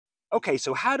Okay,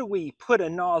 so how do we put a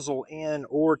nozzle in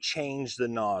or change the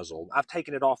nozzle? I've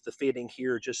taken it off the fitting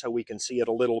here just so we can see it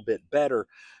a little bit better.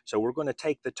 So we're going to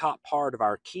take the top part of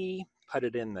our key, put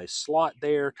it in the slot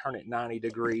there, turn it 90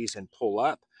 degrees and pull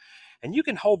up. And you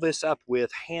can hold this up with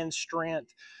hand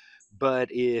strength, but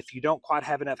if you don't quite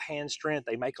have enough hand strength,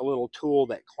 they make a little tool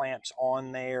that clamps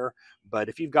on there. But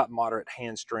if you've got moderate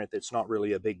hand strength, it's not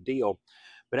really a big deal.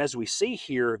 But as we see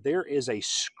here, there is a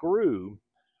screw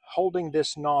holding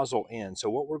this nozzle in. So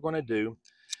what we're going to do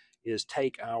is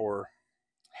take our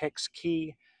hex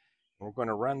key and we're going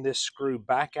to run this screw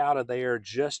back out of there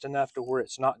just enough to where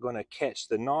it's not going to catch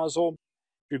the nozzle.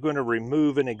 If you're going to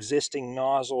remove an existing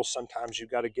nozzle, sometimes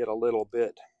you've got to get a little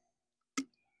bit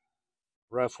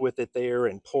rough with it there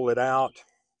and pull it out.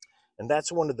 And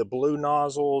that's one of the blue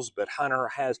nozzles, but Hunter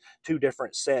has two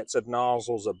different sets of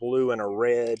nozzles, a blue and a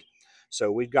red. So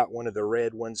we've got one of the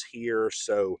red ones here.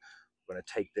 So I'm going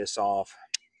to take this off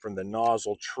from the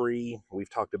nozzle tree. We've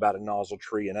talked about a nozzle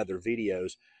tree in other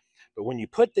videos. But when you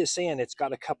put this in, it's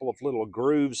got a couple of little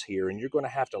grooves here, and you're going to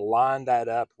have to line that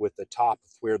up with the top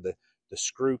of where the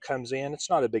screw comes in. It's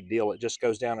not a big deal. It just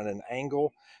goes down at an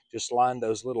angle. Just line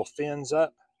those little fins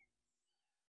up,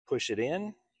 push it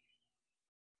in,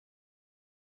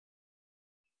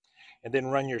 and then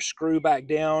run your screw back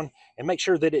down and make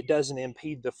sure that it doesn't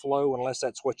impede the flow unless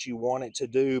that's what you want it to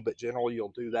do. But generally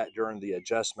you'll do that during the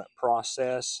adjustment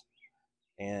process.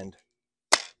 And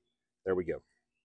there we go.